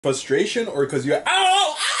Frustration or because you're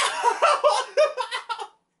ow!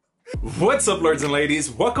 What's up, lords and ladies?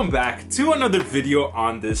 Welcome back to another video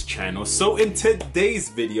on this channel. So in today's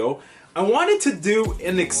video, I wanted to do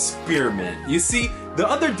an experiment. You see, the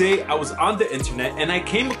other day I was on the internet and I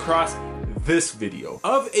came across this video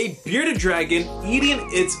of a bearded dragon eating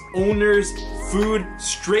its owner's food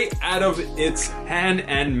straight out of its hand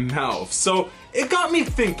and mouth. So it got me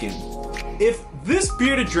thinking, if this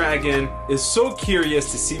bearded dragon is so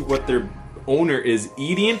curious to see what their owner is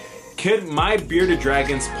eating, could my bearded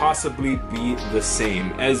dragons possibly be the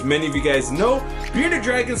same? As many of you guys know, bearded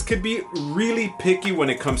dragons could be really picky when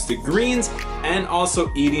it comes to greens and also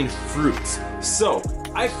eating fruits. So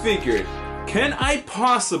I figured, can I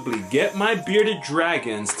possibly get my bearded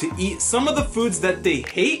dragons to eat some of the foods that they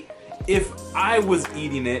hate if I was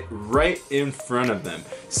eating it right in front of them?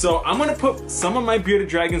 So I'm gonna put some of my bearded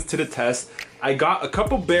dragons to the test. I got a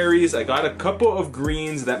couple berries, I got a couple of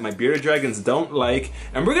greens that my bearded dragons don't like,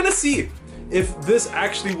 and we're gonna see if this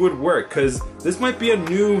actually would work, because this might be a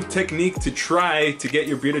new technique to try to get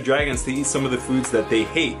your bearded dragons to eat some of the foods that they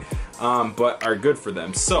hate, but are good for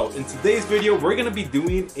them. So in today's video, we're gonna be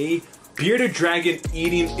doing a bearded dragon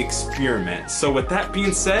eating experiment. So with that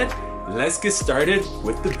being said, let's get started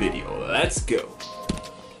with the video. Let's go.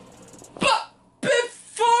 But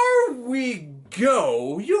before we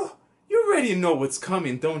go, you already know what's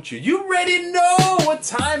coming, don't you? You already know what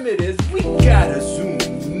time it is. We gotta zoom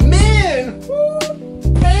in. Ooh,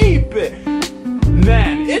 baby.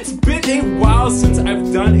 Man, it's been a while since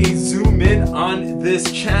I've done a zoom in on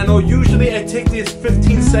this channel. Usually I take these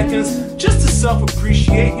 15 seconds just to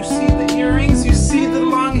self-appreciate. You see the earrings, you see the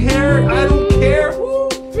long hair, I don't care. Ooh,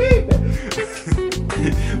 baby.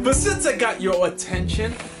 But since I got your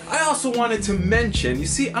attention, I also wanted to mention, you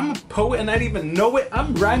see, I'm a poet and I didn't even know it.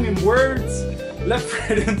 I'm rhyming words left,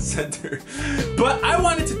 right, and center. But I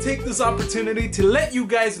wanted to take this opportunity to let you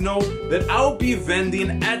guys know that I'll be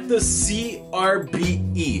vending at the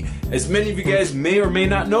CRBE. As many of you guys may or may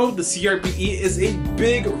not know, the CRBE is a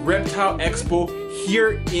big reptile expo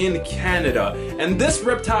here in Canada. And this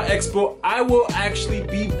reptile expo, I will actually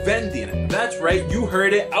be vending. That's right, you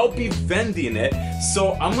heard it, I'll be vending it.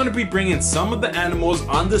 So I'm gonna be bringing some of the animals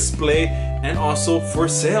on display and also for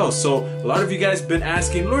sale. So a lot of you guys been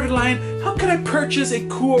asking, Lord Lion, how can I purchase a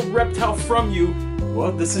cool reptile from you?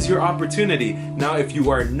 Well, this is your opportunity. Now, if you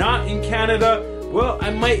are not in Canada, well, I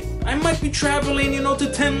might be traveling, you know, to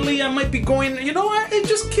Tenley. I might be going, you know what?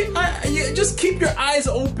 Just keep your eyes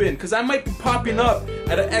open, because I might be popping up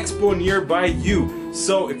at an expo nearby you.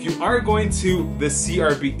 So if you are going to the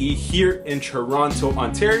CRBE here in Toronto,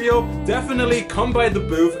 Ontario, definitely come by the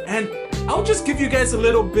booth, and I'll just give you guys a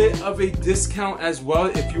little bit of a discount as well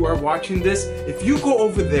if you are watching this. If you go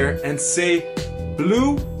over there and say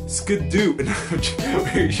blue skidoo,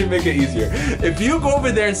 you should make it easier. If you go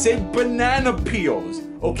over there and say banana peels,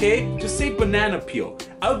 okay? Just say banana peel.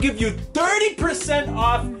 I'll give you 30%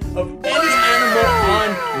 off of any animal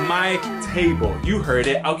on my table. You heard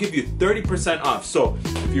it. I'll give you 30% off. So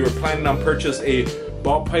if you were planning on purchase a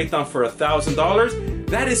ball python for $1,000,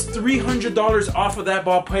 that is $300 off of that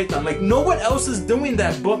ball python. Like, no one else is doing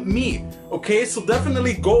that but me. Okay, so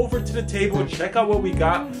definitely go over to the table and check out what we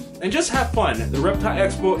got and just have fun. The Reptile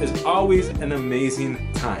Expo is always an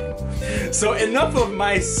amazing time. So enough of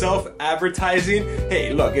my self-advertising.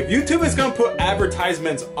 Hey, look, if YouTube is gonna put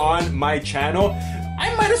advertisements on my channel,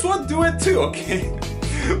 I might as well do it too, okay?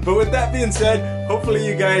 But with that being said, hopefully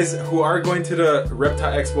you guys who are going to the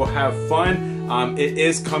Reptile Expo have fun. It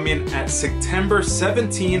is coming at September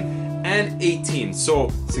 17 and 18. So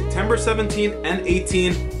September 17 and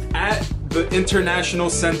 18 at the International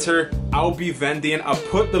Center, I'll be vending. I'll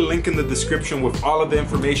put the link in the description with all of the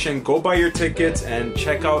information. Go buy your tickets and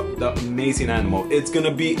check out the amazing animal. It's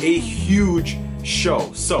gonna be a huge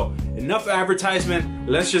show. So enough advertisement,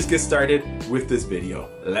 let's just get started with this video.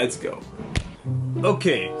 Let's go.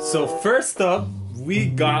 Okay, so first up, we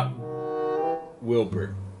got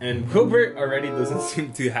Wilbur. And Wilbur already doesn't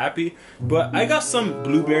seem too happy, but I got some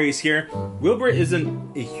blueberries here. Wilbur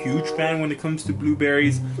isn't a huge fan when it comes to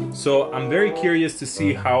blueberries, so I'm very curious to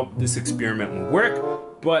see how this experiment will work,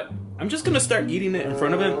 but I'm just gonna start eating it in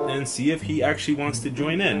front of him and see if he actually wants to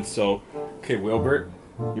join in. So, okay, Wilbur,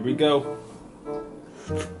 here we go.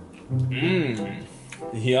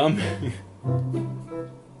 Yum.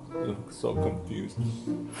 I look so confused.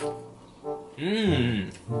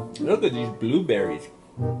 Look at these blueberries.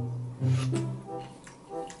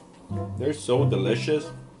 They're so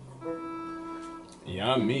delicious.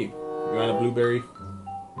 Yummy. You want a blueberry?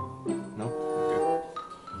 No? Okay.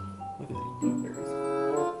 Look at these blueberries.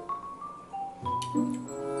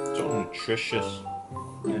 So nutritious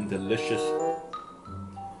and delicious.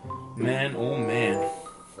 Man, oh man.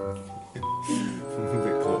 Move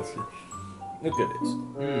it closer. Look at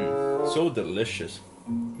this. So delicious.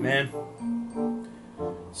 Man.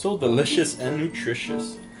 So delicious and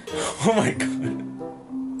nutritious. Oh my god.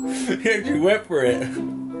 He actually went for it.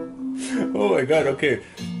 Oh my god, okay.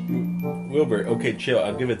 Wilbur, okay, chill.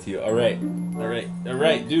 I'll give it to you. Alright.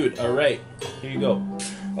 Alright, dude. Alright. Here you go.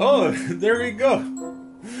 Oh, there we go.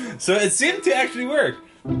 So it seemed to actually work.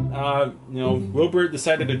 You know, Wilbur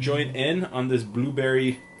decided to join in on this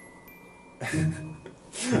blueberry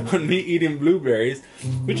on me eating blueberries,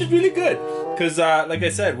 which is really good because like I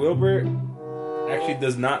said, Wilbur actually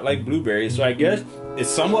does not like blueberries, so I guess it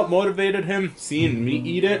somewhat motivated him seeing me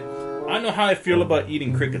eat it. I don't know how I feel about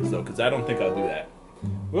eating crickets though, because I don't think I'll do that.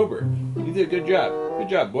 Wilbur, you did a good job. Good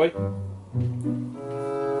job, boy.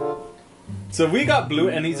 So we got Blue,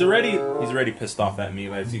 and he's already pissed off at me.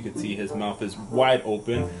 As you can see, his mouth is wide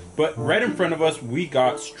open. But right in front of us, we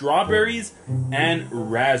got strawberries and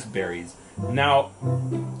raspberries. Now,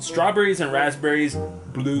 strawberries and raspberries,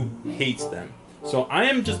 Blue hates them. So I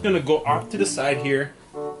am just gonna go off to the side here,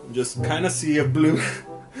 and just kind of see if Blue.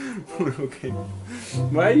 Okay.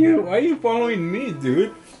 Why are you following me,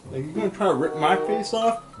 dude? Like, you're gonna try to rip my face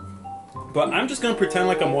off? But I'm just gonna pretend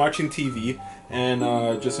like I'm watching TV and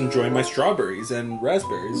just enjoy my strawberries and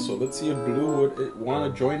raspberries. So let's see if Blue would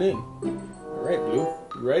want to join in. All right, Blue,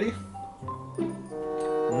 you ready?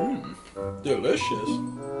 Delicious,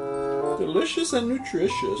 delicious and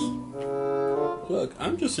nutritious. Look,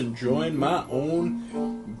 I'm just enjoying my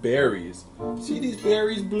own berries. See these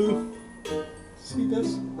berries, Blue? See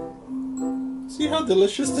this? See how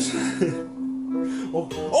delicious this is?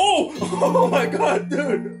 Oh my god,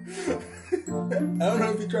 dude! I don't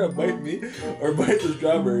know if he tried to bite me or bite the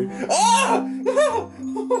strawberry. Ah! Oh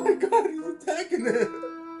my god, he's attacking it!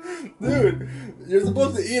 Dude, you're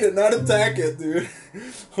supposed to eat it, not attack it, dude.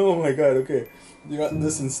 Oh my god, okay. You got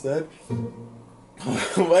this instead?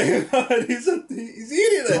 Oh my god, he's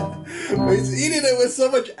eating it! He's eating it with so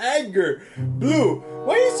much anger! Blue,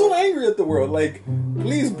 why are you so angry at the world? Like,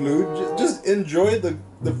 please, Blue, just enjoy the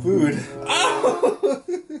food. Ow!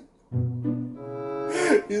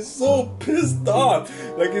 He's so pissed off.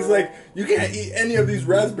 Like, he's like, you can't eat any of these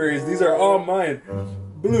raspberries. These are all mine.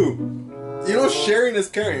 Blue, you know sharing is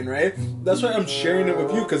caring, right? That's why I'm sharing it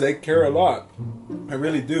with you, because I care a lot. I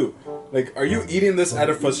really do. Like, are you eating this out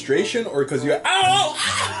of frustration or because you... Ow!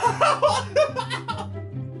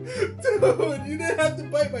 Dude, you didn't have to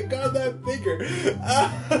bite my goddamn finger.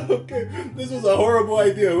 Okay, this was a horrible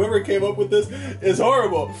idea. Whoever came up with this is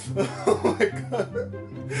horrible. Oh my god.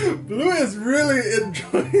 Blue is really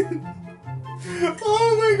enjoying...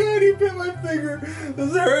 Oh my god, he bit my finger.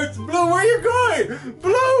 This hurts. Blue, where are you going?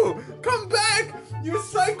 Blue, come back, you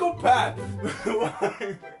psychopath.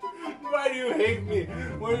 Why do you hate me?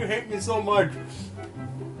 Why do you hate me so much?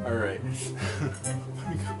 Alright.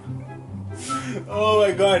 Oh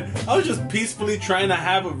my god. I was just peacefully trying to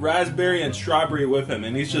have a raspberry and strawberry with him,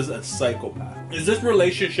 and he's just a psychopath. Is this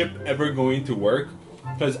relationship ever going to work?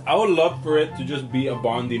 Because I would love for it to just be a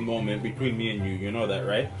bonding moment between me and you. You know that,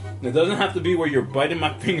 right? It doesn't have to be where you're biting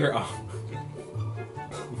my finger off.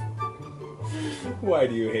 Why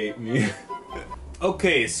do you hate me?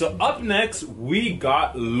 Okay, so up next we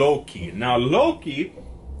got Loki. Now Loki,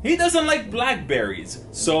 he doesn't like blackberries.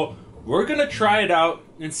 So we're gonna try it out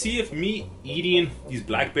and see if me eating these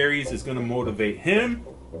blackberries is gonna motivate him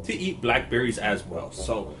to eat blackberries as well.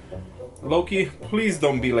 So Loki, please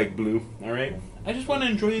don't be like Blue, alright? I just want to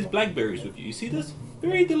enjoy these blackberries with you. You see this?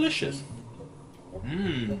 Very delicious.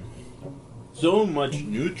 So much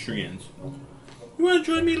nutrients. You want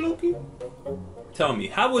to join me, Loki? Tell me,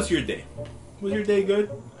 how was your day? Was your day good?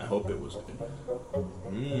 I hope it was good.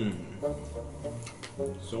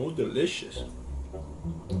 So delicious.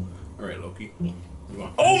 Alright, Loki.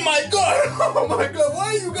 Oh my god! Oh my god! Why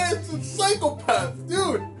are you guys some psychopaths?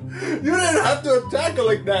 Dude! You didn't have to attack her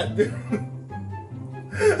like that, dude!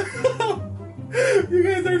 You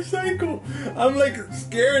guys are psycho! I'm like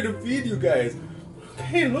scared to feed you guys.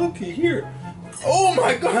 Hey, Loki, here. Oh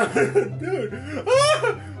my god! Dude!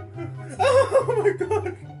 Ah! Oh my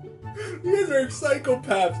god! You guys are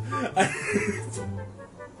psychopaths!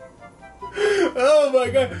 Oh my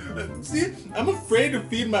god! See, I'm afraid to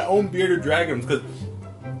feed my own bearded dragons because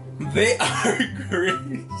they are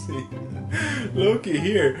crazy. Loki,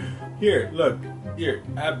 here, look, here,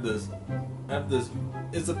 have this.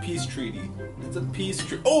 It's a peace treaty. It's a peace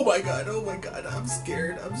treaty. Oh my god, I'm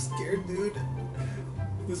scared, dude.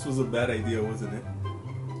 This was a bad idea, wasn't it?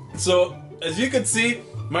 So, as you can see,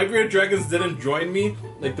 My bearded dragons didn't join me,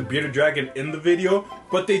 like the bearded dragon in the video,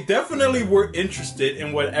 but they definitely were interested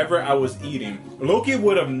in whatever I was eating. Loki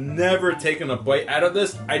would have never taken a bite out of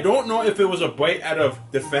this. I don't know if it was a bite out of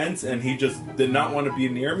defense and he just did not want to be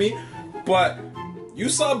near me, but you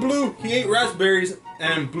saw Blue, he ate raspberries,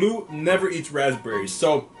 and Blue never eats raspberries.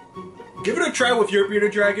 So give it a try with your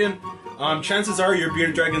bearded dragon. Chances are your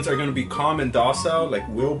bearded dragons are going to be calm and docile, like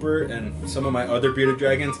Wilbur and some of my other bearded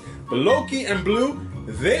dragons. But Loki and Blue,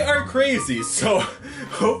 they are crazy. So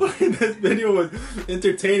hopefully this video was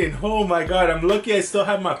entertaining. Oh my god, I'm lucky I still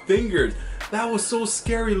have my fingers. That was so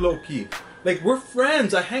scary, Loki. Like, we're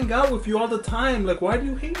friends. I hang out with you all the time. Like, why do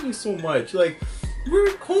you hate me so much? Like, we're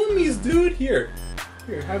homies, dude. Here,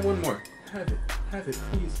 have one more. Have it,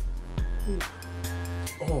 please.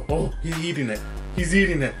 Oh, he's eating it. He's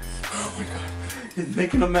eating it. Oh my god. He's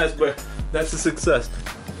making a mess, but that's a success.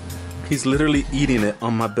 He's literally eating it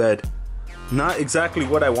on my bed. Not exactly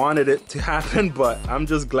what I wanted it to happen, but I'm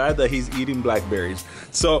just glad that he's eating blackberries.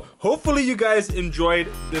 So hopefully you guys enjoyed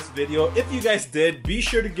this video. If you guys did, be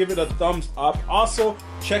sure to give it a thumbs up. Also,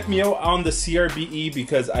 check me out on the CRBE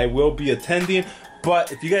because I will be attending.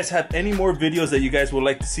 But if you guys have any more videos that you guys would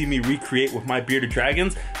like to see me recreate with my bearded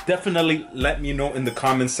dragons, definitely let me know in the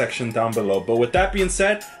comments section down below. But with that being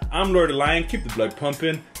said, I'm Lord the Lion. Keep the blood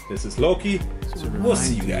pumping. This is Loki. We'll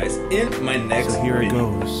see you guys in my next here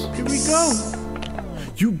video. It goes. Here we go.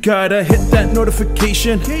 You gotta hit that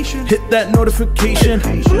notification. Hit that notification.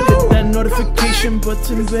 Hit that notification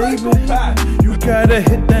button, baby. You gotta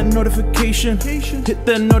hit that notification. Hit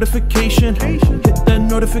that notification. Hit that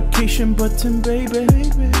notification button, baby.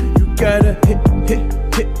 You gotta hit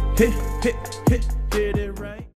it.